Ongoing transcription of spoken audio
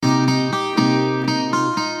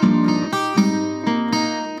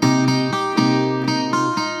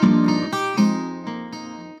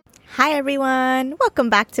everyone.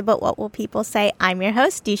 Welcome back to But What Will People Say? I'm your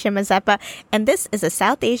host, Disha Mazeppa, and this is a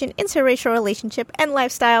South Asian interracial relationship and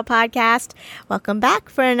lifestyle podcast. Welcome back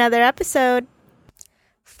for another episode.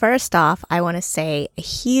 First off, I want to say a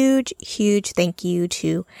huge thank you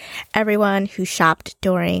to everyone who shopped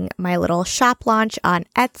during my little shop launch on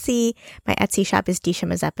Etsy. My Etsy shop is Disha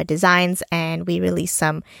Mazeppa Designs, and we released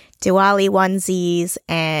some Diwali onesies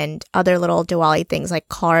and other little Diwali things like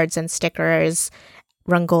cards and stickers,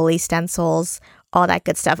 Rangoli stencils, all that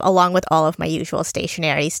good stuff, along with all of my usual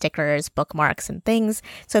stationery, stickers, bookmarks, and things.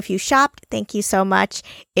 So if you shopped, thank you so much.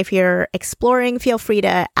 If you're exploring, feel free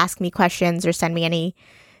to ask me questions or send me any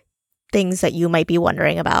things that you might be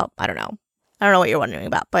wondering about. I don't know what you're wondering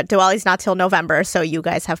about, but Diwali's not till November, so you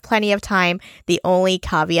guys have plenty of time. The only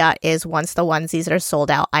caveat is once the onesies are sold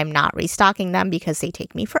out, I'm not restocking them because they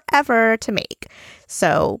take me forever to make.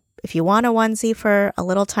 So if you want a onesie for a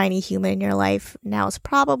little tiny human in your life, now is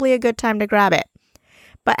probably a good time to grab it.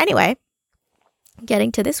 But anyway,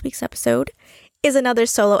 getting to this week's episode is another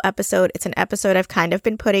solo episode. It's an episode I've kind of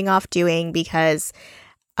been putting off doing because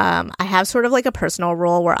I have sort of like a personal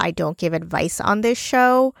rule where I don't give advice on this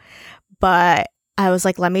show, but I was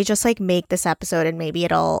like, let me just like make this episode and maybe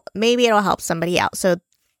it'll help somebody out. So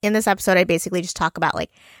in this episode, I basically just talk about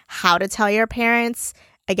like how to tell your parents.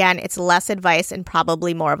 Again, it's less advice and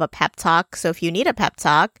probably more of a pep talk. So if you need a pep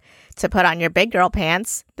talk to put on your big girl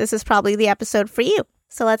pants, this is probably the episode for you.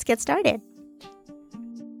 So let's get started.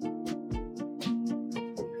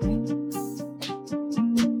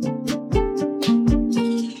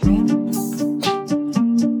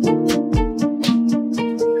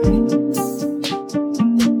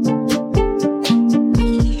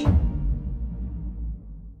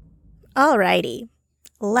 Alrighty,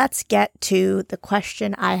 let's get to the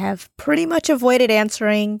question I have pretty much avoided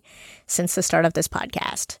answering since the start of this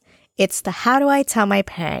podcast. It's the how do I tell my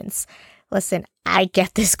parents? Listen, I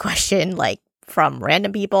get this question like from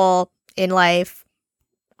random people in life,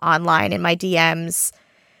 online in my DMs,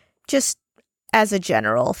 just as a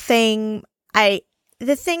general thing.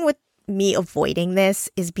 The thing with me avoiding this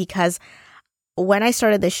is because when I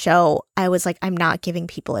started this show, I was like, I'm not giving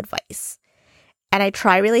people advice. And I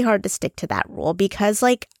try really hard to stick to that rule because,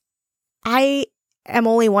 like, I am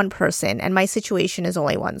only one person and my situation is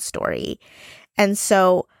only one story. And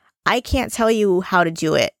so I can't tell you how to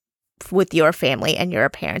do it with your family and your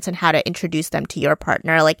parents and how to introduce them to your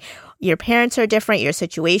partner. Like, your parents are different, your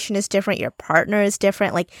situation is different, your partner is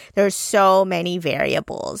different. Like, there's so many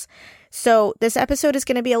variables. So this episode is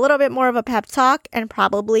going to be a little bit more of a pep talk and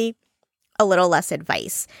probably a little less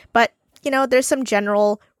advice. But you know, there's some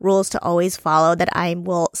general rules to always follow that I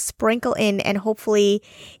will sprinkle in, and hopefully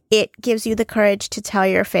it gives you the courage to tell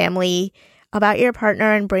your family about your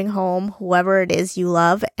partner and bring home whoever it is you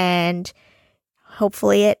love, and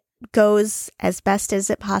hopefully it goes as best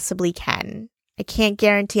as it possibly can. I can't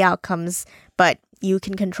guarantee outcomes, but you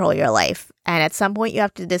can control your life. And at some point you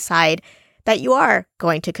have to decide that you are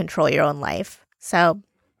going to control your own life. So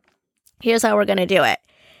here's how we're going to do it.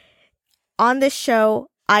 On this show,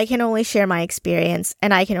 I can only share my experience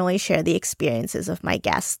and I can only share the experiences of my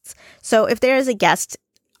guests. So if there is a guest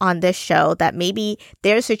on this show that maybe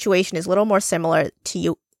their situation is a little more similar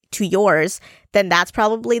to yours, then that's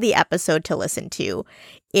probably the episode to listen to.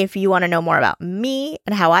 If you want to know more about me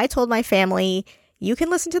and how I told my family, you can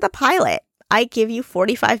listen to the pilot. I give you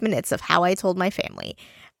 45 minutes of how I told my family,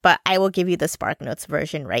 but I will give you the SparkNotes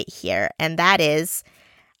version right here. And that is,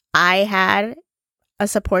 I had a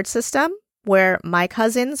support system where my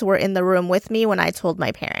cousins were in the room with me when I told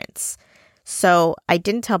my parents. So I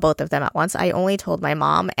didn't tell both of them at once. I only told my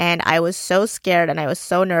mom, and I was so scared and I was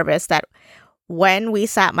so nervous that when we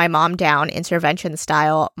sat my mom down intervention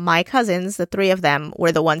style, my cousins, the three of them,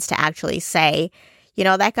 were the ones to actually say, you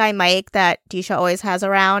know, that guy Mike that Disha always has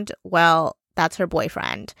around, well, that's her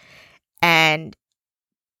boyfriend. And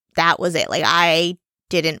that was it. Like, I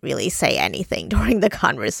didn't really say anything during the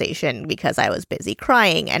conversation because I was busy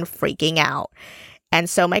crying and freaking out. And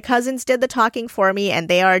so my cousins did the talking for me, and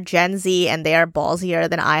they are Gen Z and they are ballsier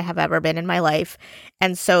than I have ever been in my life.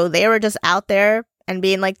 And so they were just out there and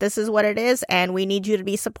being like, this is what it is, and we need you to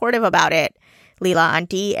be supportive about it, Leela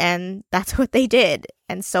Auntie. And that's what they did.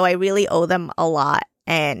 And so I really owe them a lot,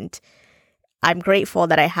 and I'm grateful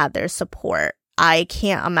that I had their support. I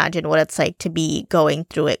can't imagine what it's like to be going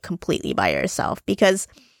through it completely by yourself because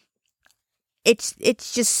it's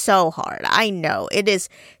just so hard. I know it is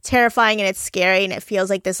terrifying and it's scary and it feels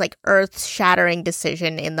like this like earth-shattering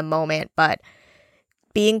decision in the moment, but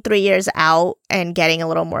being 3 years out and getting a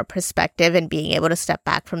little more perspective and being able to step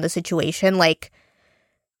back from the situation, like,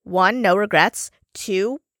 one, no regrets.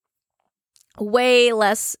 Two, way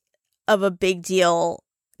less of a big deal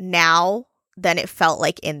now than it felt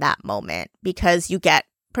like in that moment, because you get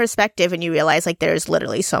perspective and you realize like there's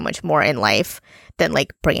literally so much more in life than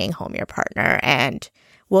like bringing home your partner. And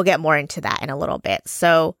we'll get more into that in a little bit.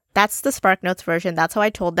 So that's the SparkNotes version. That's how I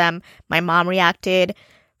told them. My mom reacted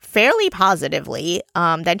fairly positively.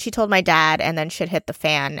 Then she told my dad, and then shit hit the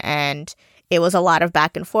fan. And it was a lot of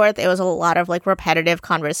back and forth. It was a lot of like repetitive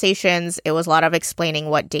conversations. It was a lot of explaining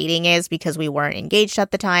what dating is because we weren't engaged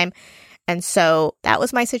at the time. And so that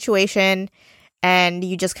was my situation. And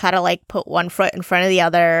you just kind of like put one foot in front of the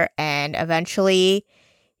other, and eventually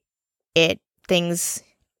things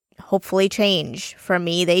hopefully change. For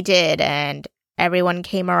me, they did, and everyone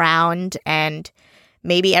came around, and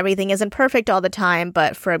maybe everything isn't perfect all the time,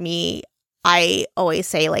 but for me, I always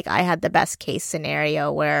say like I had the best case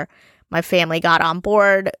scenario where my family got on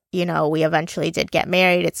board. You know, we eventually did get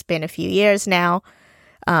married. It's been a few years now.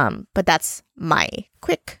 But that's my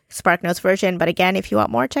quick SparkNotes version. But again, if you want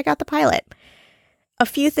more, check out the pilot. A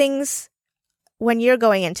few things when you're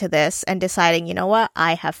going into this and deciding, you know what,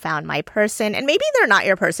 I have found my person, and maybe they're not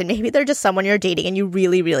your person. Maybe they're just someone you're dating and you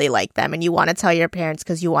really, really like them and you want to tell your parents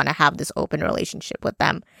because you want to have this open relationship with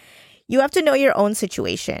them. You have to know your own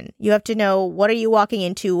situation. You have to know, what are you walking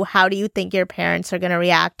into? How do you think your parents are going to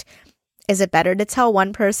react? Is it better to tell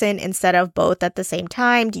one person instead of both at the same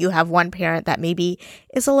time? Do you have one parent that maybe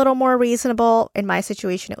is a little more reasonable? In my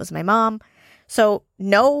situation, it was my mom. So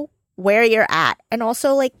know where you're at. And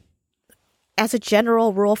also, like, as a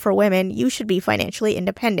general rule for women, you should be financially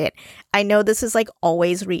independent. I know this is like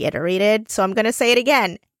always reiterated, so I'm going to say it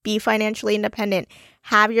again. Be financially independent.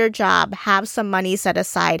 Have your job. Have some money set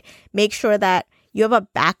aside. Make sure that you have a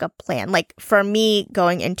backup plan. Like for me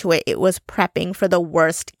going into it, it was prepping for the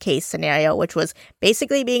worst case scenario, which was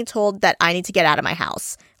basically being told that I need to get out of my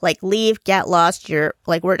house. Like leave, get lost. We're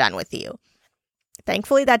done with you.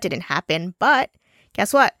 Thankfully, that didn't happen. But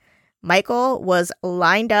guess what? Michael was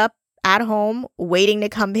lined up at home waiting to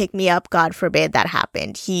come pick me up. God forbid that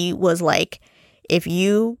happened. He was like, if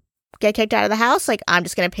you get kicked out of the house, like I'm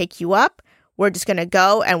just going to pick you up. We're just going to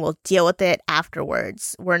go and we'll deal with it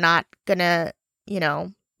afterwards. We're not going to,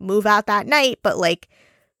 move out that night. But like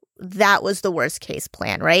that was the worst case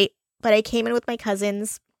plan, right? But I came in with my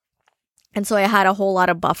cousins. And so I had a whole lot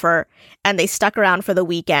of buffer, and they stuck around for the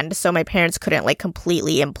weekend. So my parents couldn't like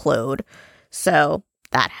completely implode. So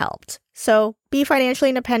that helped. So be financially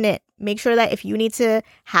independent. Make sure that if you need to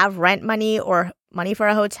have rent money or money for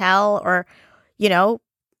a hotel or,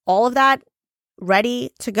 all of that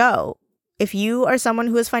ready to go. If you are someone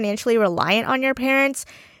who is financially reliant on your parents,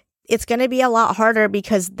 it's going to be a lot harder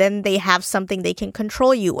because then they have something they can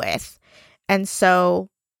control you with. And so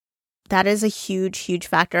that is a huge, huge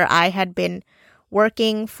factor. I had been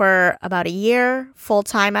working for about a year full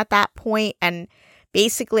time at that point, and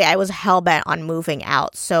basically I was hell-bent on moving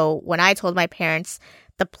out. So when I told my parents,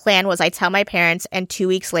 the plan was I tell my parents, and 2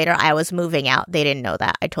 weeks later I was moving out. They didn't know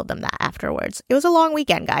that. I told them that afterwards. It was a long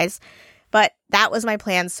weekend, guys. But that was my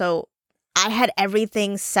plan. So I had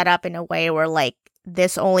everything set up in a way where like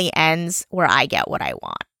this only ends where I get what I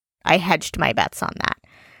want. I hedged my bets on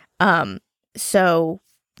that. So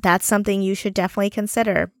that's something you should definitely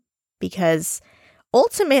consider, because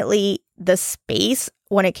ultimately the space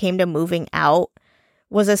when it came to moving out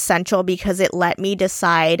was essential because it let me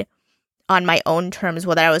decide on my own terms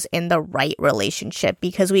whether I was in the right relationship,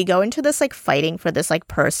 because we go into this like fighting for this like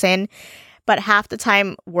person, but half the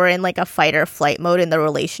time we're in like a fight or flight mode in the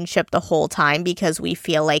relationship the whole time because we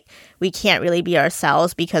feel like we can't really be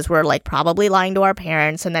ourselves because we're like probably lying to our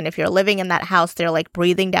parents. And then if you're living in that house, they're like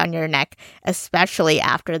breathing down your neck, especially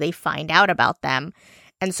after they find out about them.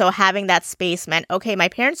 And so having that space meant, okay, my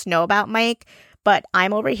parents know about Mike, but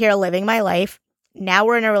I'm over here living my life. Now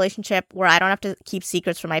we're in a relationship where I don't have to keep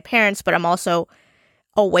secrets from my parents, but I'm also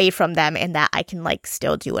away from them in that I can like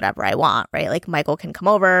still do whatever I want, right? Like Michael can come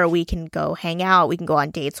over, we can go hang out, we can go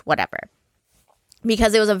on dates, whatever.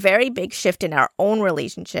 Because it was a very big shift in our own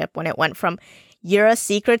relationship when it went from you're a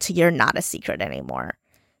secret to you're not a secret anymore.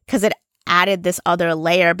 Because it added this other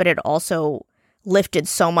layer, but it also lifted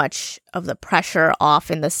so much of the pressure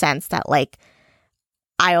off in the sense that like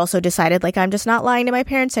I also decided like I'm just not lying to my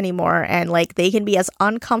parents anymore, and like they can be as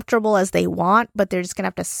uncomfortable as they want, but they're just gonna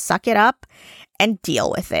have to suck it up and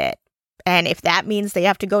deal with it. And if that means they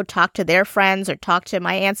have to go talk to their friends or talk to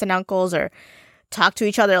my aunts and uncles or talk to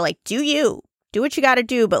each other, like do what you gotta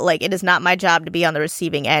do, but like it is not my job to be on the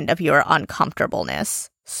receiving end of your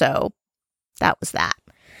uncomfortableness. So that was that.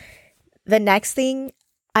 The next thing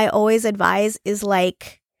I always advise is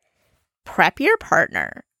like prep your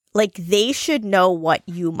partner. Like they should know what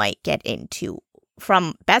you might get into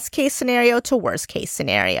from best case scenario to worst case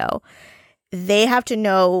scenario. They have to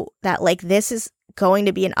know that like this is going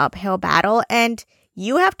to be an uphill battle, and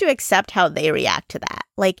you have to accept how they react to that.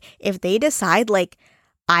 Like if they decide like,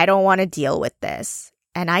 I don't want to deal with this.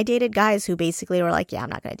 And I dated guys who basically were like, yeah, I'm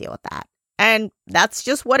not going to deal with that. And that's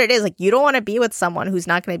just what it is. Like you don't want to be with someone who's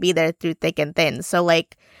not going to be there through thick and thin. So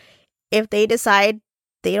like if they decide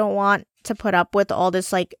they don't want to put up with all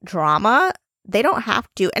this like drama, they don't have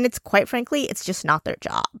to. And it's quite frankly, it's just not their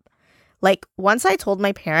job. Like once I told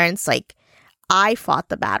my parents, like I fought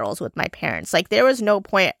the battles with my parents. Like there was no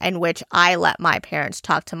point in which I let my parents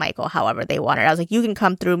talk to Michael however they wanted. I was like, you can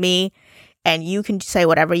come through me and you can say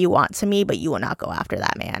whatever you want to me, but you will not go after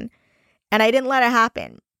that man. And I didn't let it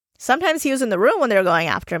happen. Sometimes he was in the room when they were going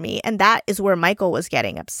after me. And that is where Michael was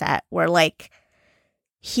getting upset, where like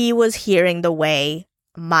he was hearing the way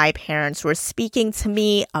my parents were speaking to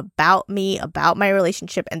me, about my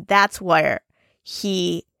relationship. And that's where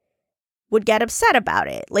he would get upset about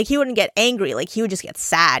it. Like he wouldn't get angry. Like he would just get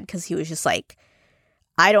sad because he was just like,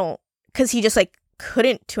 because he just like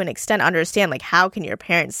couldn't to an extent understand like, how can your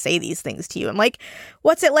parents say these things to you? I'm like,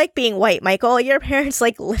 what's it like being white, Michael? Your parents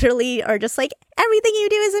like literally are just like, everything you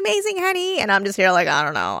do is amazing, honey. And I'm just here like, I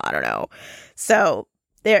don't know. So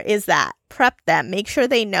there is that. Prep them, make sure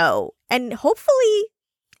they know. And hopefully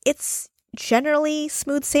it's generally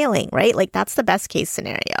smooth sailing, right? Like that's the best case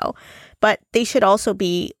scenario. But they should also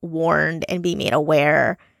be warned and be made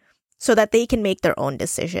aware so that they can make their own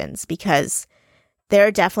decisions, because there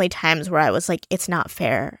are definitely times where I was like, it's not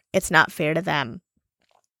fair. It's not fair to them.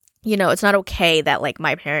 You know, it's not okay that like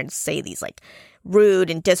my parents say these like rude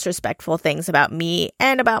and disrespectful things about me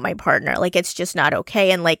and about my partner. Like it's just not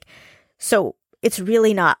okay. And like, so it's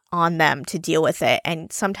really not on them to deal with it.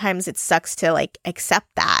 And sometimes it sucks to like accept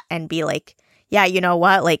that and be like, yeah, you know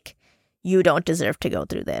what? Like you don't deserve to go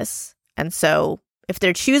through this. And so if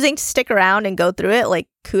they're choosing to stick around and go through it, like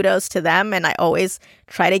kudos to them. And I always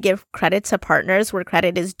try to give credit to partners where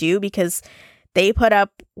credit is due, because they put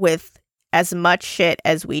up with as much shit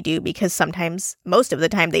as we do, because sometimes, most of the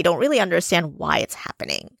time, they don't really understand why it's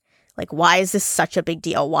happening. Like, why is this such a big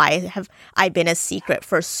deal? Why have I been a secret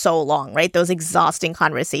for so long, right? Those exhausting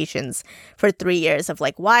conversations for 3 years of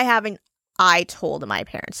like, why haven't I told my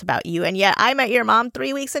parents about you? And yet I met your mom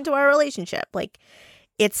 3 weeks into our relationship. Like,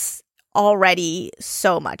 it's already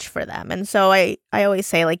so much for them. And so I always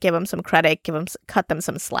say, like, give them some credit, cut them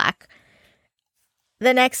some slack.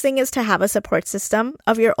 The next thing is to have a support system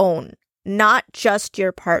of your own, not just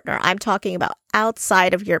your partner. I'm talking about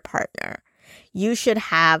outside of your partner. You should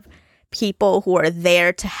have people who are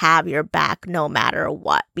there to have your back no matter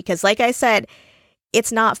what. Because like I said,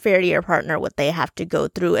 it's not fair to your partner what they have to go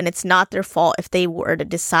through. And it's not their fault if they were to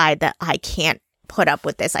decide that I can't put up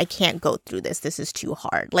with this. I can't go through this. This is too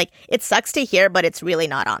hard. Like, it sucks to hear, but it's really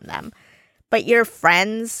not on them. But your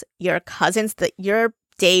friends, your cousins, your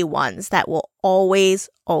day ones that will always,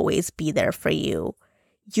 always be there for you,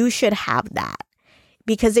 you should have that.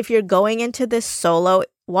 Because if you're going into this solo,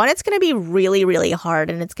 one, it's going to be really, really hard.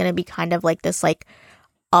 And it's going to be kind of like this like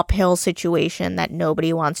uphill situation that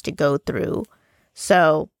nobody wants to go through.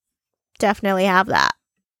 So definitely have that.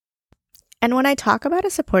 And when I talk about a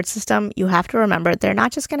support system, you have to remember they're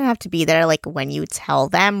not just going to have to be there like when you tell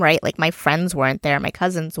them, right? Like my friends weren't there, my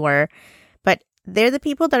cousins were, but they're the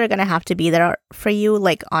people that are going to have to be there for you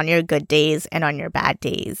like on your good days and on your bad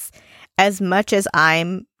days. As much as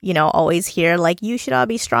I'm, always here, like you should all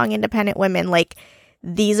be strong, independent women, like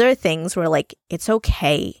these are things where like it's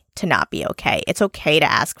okay to not be okay. It's okay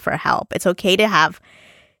to ask for help. It's okay to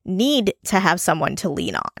need to have someone to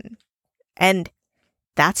lean on. And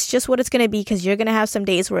that's just what it's going to be, because you're going to have some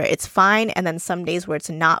days where it's fine and then some days where it's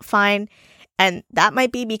not fine. And that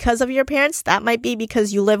might be because of your parents. That might be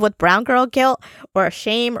because you live with brown girl guilt or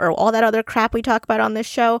shame or all that other crap we talk about on this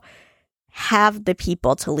show. Have the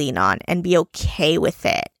people to lean on and be okay with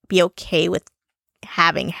it. Be okay with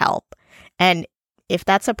having help. And if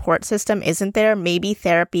that support system isn't there, maybe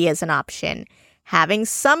therapy is an option. Having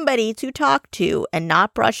somebody to talk to and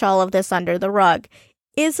not brush all of this under the rug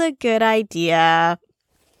is a good idea.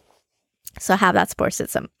 So have that support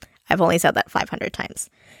system. I've only said that 500 times.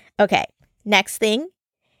 Okay, next thing.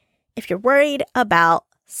 If you're worried about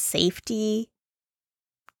safety,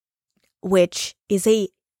 which is a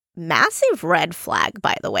massive red flag,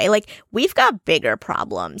 by the way. Like, we've got bigger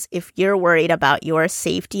problems if you're worried about your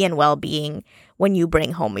safety and well-being when you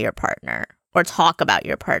bring home your partner or talk about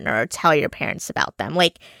your partner or tell your parents about them.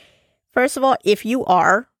 Like, first of all, if you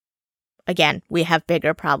are, again, we have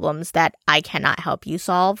bigger problems that I cannot help you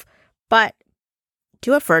solve, but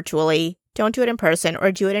do it virtually. Don't do it in person,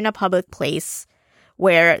 or do it in a public place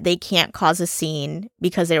where they can't cause a scene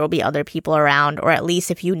because there will be other people around, or at least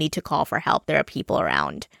if you need to call for help, there are people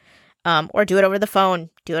around. Or do it over the phone,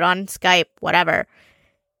 do it on Skype, whatever.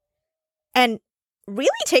 And really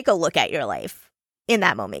take a look at your life in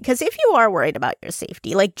that moment. Because if you are worried about your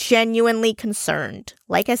safety, like genuinely concerned,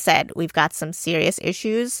 like I said, we've got some serious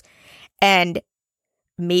issues, and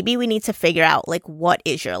maybe we need to figure out, like, what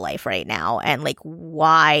is your life right now? And, like,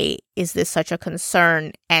 why is this such a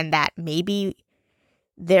concern? And that maybe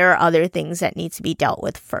there are other things that need to be dealt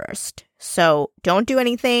with first. So don't do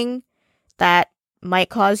anything that might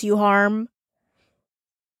cause you harm.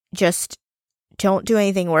 Just don't do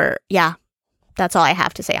anything where, yeah, that's all I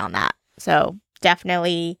have to say on that. So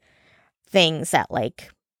definitely things that,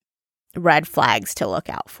 like, red flags to look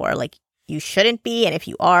out for. Like, you shouldn't be, and if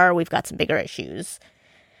you are, we've got some bigger issues.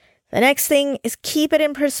 The next thing is keep it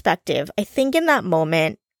in perspective. I think in that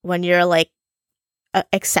moment when you're, like,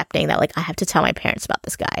 accepting that, like, I have to tell my parents about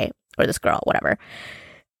this guy or this girl, whatever,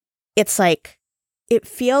 it's like, it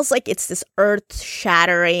feels like it's this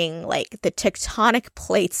earth-shattering, like, the tectonic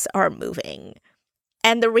plates are moving.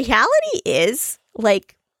 And the reality is,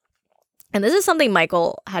 like, and this is something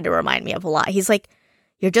Michael had to remind me of a lot. He's like,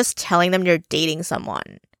 you're just telling them you're dating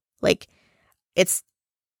someone. Like, it's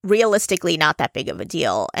realistically not that big of a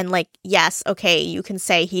deal. And, like, yes, okay, you can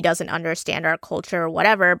say he doesn't understand our culture or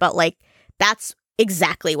whatever, but, like, that's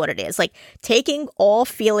exactly what it is. Like, taking all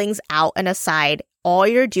feelings out and aside, all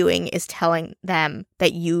you're doing is telling them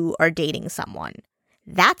that you are dating someone.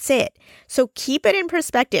 That's it. So keep it in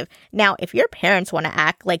perspective. Now, if your parents want to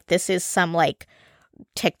act like this is some, like,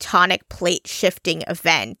 tectonic plate shifting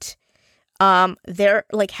event, they're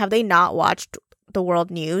like, have they not watched the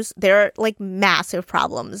world news? There are, like, massive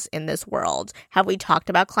problems in this world. Have we talked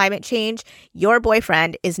about climate change? Your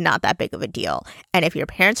boyfriend is not that big of a deal. And if your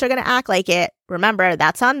parents are going to act like it, remember,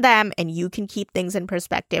 that's on them, and you can keep things in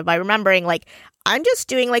perspective by remembering, like, I'm just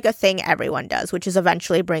doing, like, a thing everyone does, which is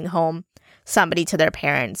eventually bring home somebody to their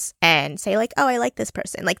parents and say, like, oh, I like this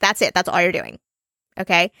person. Like, that's it. That's all you're doing.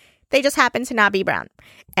 Okay? They just happen to not be brown.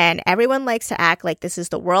 And everyone likes to act like this is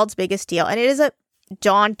the world's biggest deal. And it is a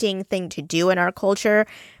daunting thing to do in our culture.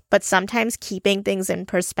 But sometimes keeping things in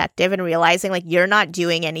perspective and realizing, like, you're not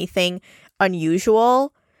doing anything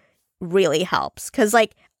unusual really helps. Because,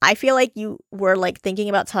 like, I feel like you were, like, thinking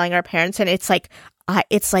about telling our parents, and it's like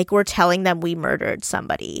we're telling them we murdered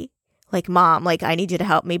somebody. Like, Mom, like, I need you to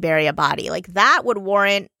help me bury a body. Like, that would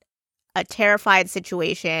warrant a terrified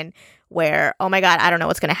situation where, oh my God, I don't know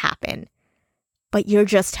what's going to happen. But you're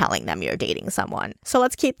just telling them you're dating someone. So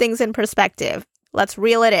let's keep things in perspective. Let's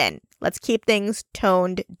reel it in. Let's keep things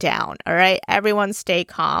toned down. All right? Everyone stay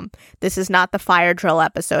calm. This is not the fire drill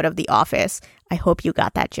episode of The Office. I hope you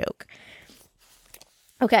got that joke.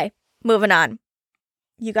 Okay, moving on.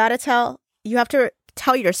 You have to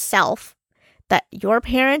tell yourself that your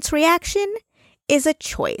parents' reaction is a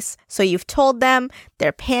choice. So you've told them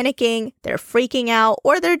they're panicking, they're freaking out,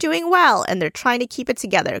 or they're doing well and they're trying to keep it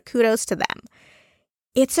together. Kudos to them.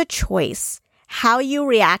 It's a choice. How you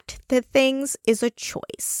react to things is a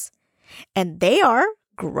choice. And they are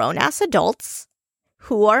grown-ass adults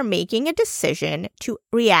who are making a decision to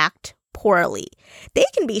react poorly. They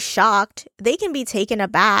can be shocked. They can be taken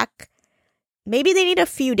aback. Maybe they need a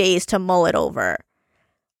few days to mull it over.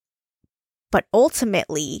 But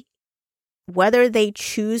ultimately, whether they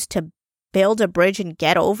choose to build a bridge and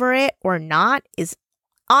get over it or not is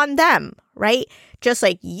on them, right? Just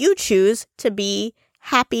like you choose to be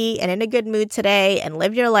happy and in a good mood today and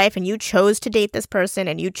live your life, and you chose to date this person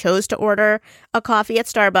and you chose to order a coffee at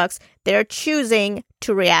Starbucks, they're choosing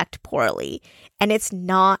to react poorly. And it's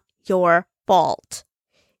not your fault.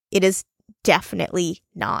 It is definitely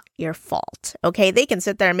not your fault. Okay? They can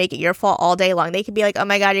sit there and make it your fault all day long. They could be like, oh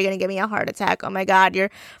my God, you're going to give me a heart attack. Oh my God, your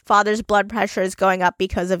father's blood pressure is going up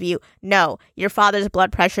because of you. No, your father's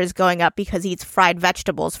blood pressure is going up because he eats fried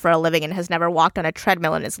vegetables for a living and has never walked on a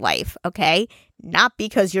treadmill in his life. Okay? Not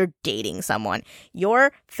because you're dating someone.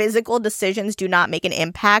 Your physical decisions do not make an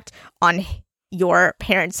impact on your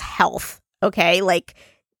parents' health. Okay? Like,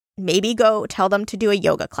 maybe go tell them to do a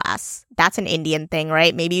yoga class. That's an Indian thing,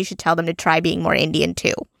 right? Maybe you should tell them to try being more Indian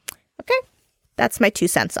too. Okay? That's my 2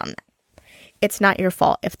 cents on that. It's not your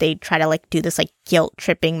fault if they try to, like, do this, like,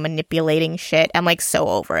 guilt-tripping, manipulating shit. I'm, like, so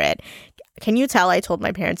over it. Can you tell I told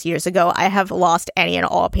my parents years ago I have lost any and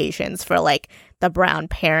all patience for, like, the brown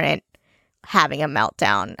parent having a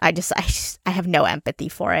meltdown. I have no empathy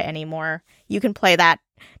for it anymore. You can play that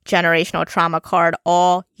generational trauma card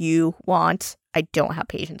all you want. I don't have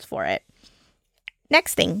patience for it.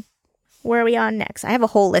 Next thing. Where are we on next? I have a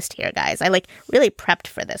whole list here, guys. I, like, really prepped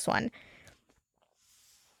for this one.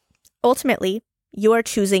 Ultimately, you are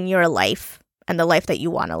choosing your life and the life that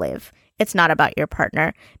you want to live. It's not about your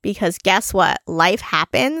partner, because guess what? Life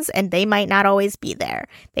happens and they might not always be there.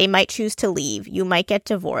 They might choose to leave. You might get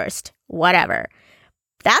divorced, whatever.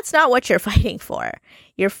 That's not what you're fighting for.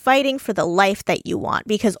 You're fighting for the life that you want,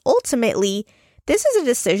 because ultimately, this is a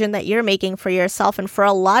decision that you're making for yourself. And for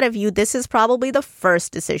a lot of you, this is probably the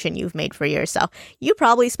first decision you've made for yourself. You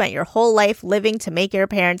probably spent your whole life living to make your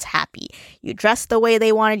parents happy. You dressed the way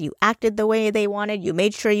they wanted. You acted the way they wanted. You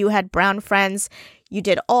made sure you had brown friends. You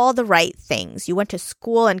did all the right things. You went to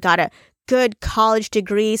school and got a good college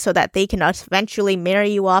degree so that they can eventually marry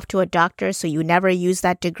you off to a doctor, so you never use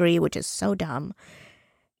that degree, which is so dumb.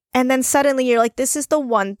 And then suddenly you're like, this is the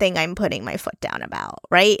one thing I'm putting my foot down about,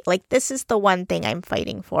 right? Like, this is the one thing I'm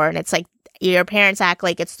fighting for. And it's like your parents act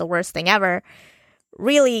like it's the worst thing ever.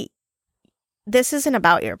 Really, this isn't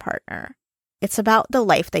about your partner. It's about the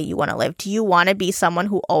life that you want to live. Do you want to be someone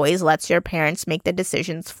who always lets your parents make the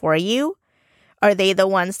decisions for you? Are they the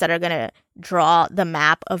ones that are going to draw the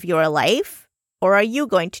map of your life? Or are you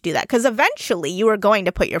going to do that? Because eventually you are going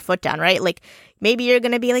to put your foot down, right? Like, maybe you're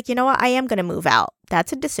going to be like, you know what? I am going to move out.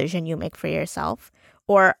 That's a decision you make for yourself.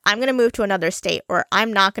 Or I'm going to move to another state. Or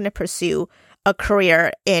I'm not going to pursue a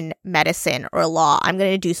career in medicine or law. I'm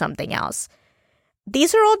going to do something else.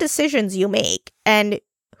 These are all decisions you make. And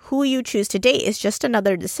who you choose to date is just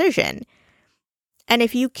another decision. And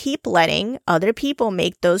if you keep letting other people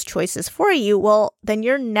make those choices for you, well, then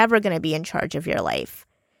you're never going to be in charge of your life.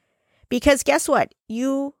 Because guess what?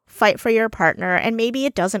 You fight for your partner and maybe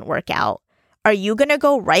it doesn't work out. Are you going to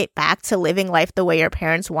go right back to living life the way your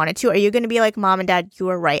parents wanted to? Are you going to be like, Mom and Dad, you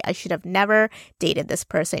were right. I should have never dated this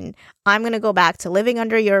person. I'm going to go back to living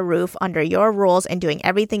under your roof, under your rules, and doing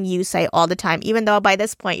everything you say all the time, even though by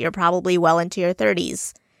this point you're probably well into your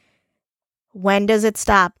 30s. When does it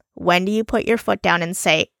stop? When do you put your foot down and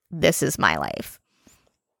say, this is my life?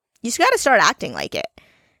 You just got to start acting like it.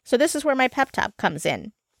 So this is where my pep talk comes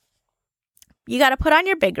in. You got to put on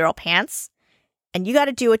your big girl pants and you got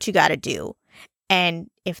to do what you got to do.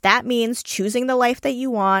 And if that means choosing the life that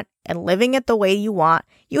you want and living it the way you want,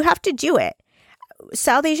 you have to do it.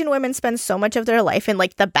 South Asian women spend so much of their life in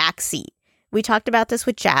like the back seat. We talked about this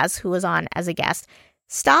with Jazz, who was on as a guest.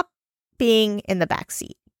 Stop being in the back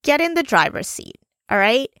seat. Get in the driver's seat. All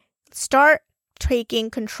right? Start taking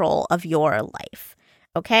control of your life.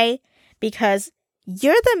 Okay? Because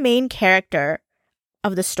you're the main character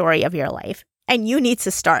of the story of your life. And you need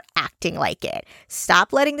to start acting like it.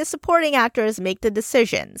 Stop letting the supporting actors make the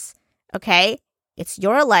decisions. Okay? It's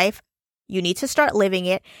your life. You need to start living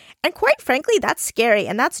it. And quite frankly, that's scary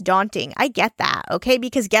and that's daunting. I get that. Okay?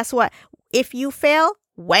 Because guess what? If you fail,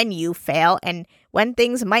 when you fail, and when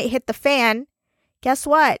things might hit the fan, guess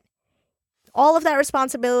what? All of that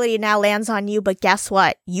responsibility now lands on you. But guess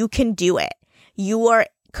what? You can do it. You are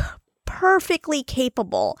perfectly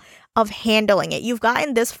capable of handling it. You've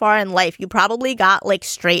gotten this far in life. You probably got like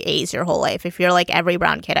straight A's your whole life if you're like every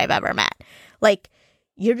brown kid I've ever met. Like,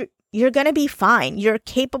 you're going to be fine. You're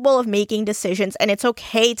capable of making decisions, and it's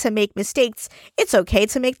okay to make mistakes. It's okay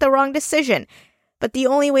to make the wrong decision. But the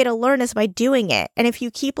only way to learn is by doing it. And if you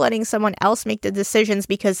keep letting someone else make the decisions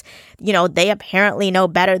because, you know, they apparently know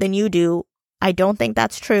better than you do, I don't think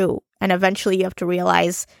that's true. And eventually you have to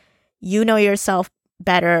realize you know yourself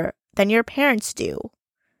better than your parents do.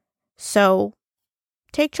 So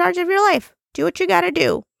take charge of your life. Do what you got to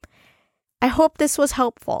do. I hope this was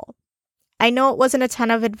helpful. I know it wasn't a ton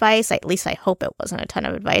of advice. At least I hope it wasn't a ton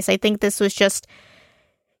of advice. I think this was just,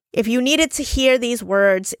 if you needed to hear these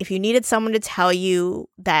words, if you needed someone to tell you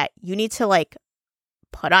that you need to like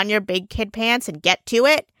put on your big kid pants and get to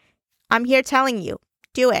it, I'm here telling you,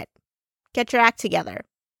 do it. Get your act together.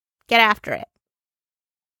 Get after it.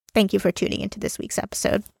 Thank you for tuning into this week's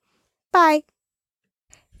episode. Bye.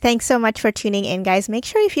 Thanks so much for tuning in, guys. Make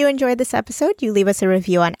sure if you enjoyed this episode, you leave us a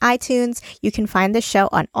review on iTunes. You can find the show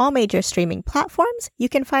on all major streaming platforms. You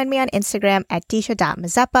can find me on Instagram at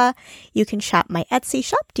disha.mazeppa. You can shop my Etsy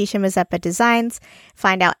shop, Disha Mazeppa Designs.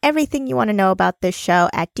 Find out everything you want to know about this show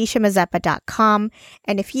at dishamazeppa.com.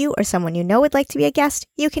 And if you or someone you know would like to be a guest,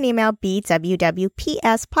 you can email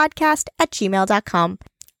bwwpspodcast@gmail.com.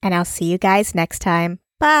 And I'll see you guys next time.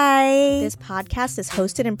 Bye! This podcast is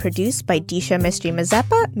hosted and produced by Disha Mystery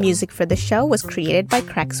Mazeppa. Music for the show was created by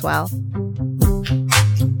Crexwell.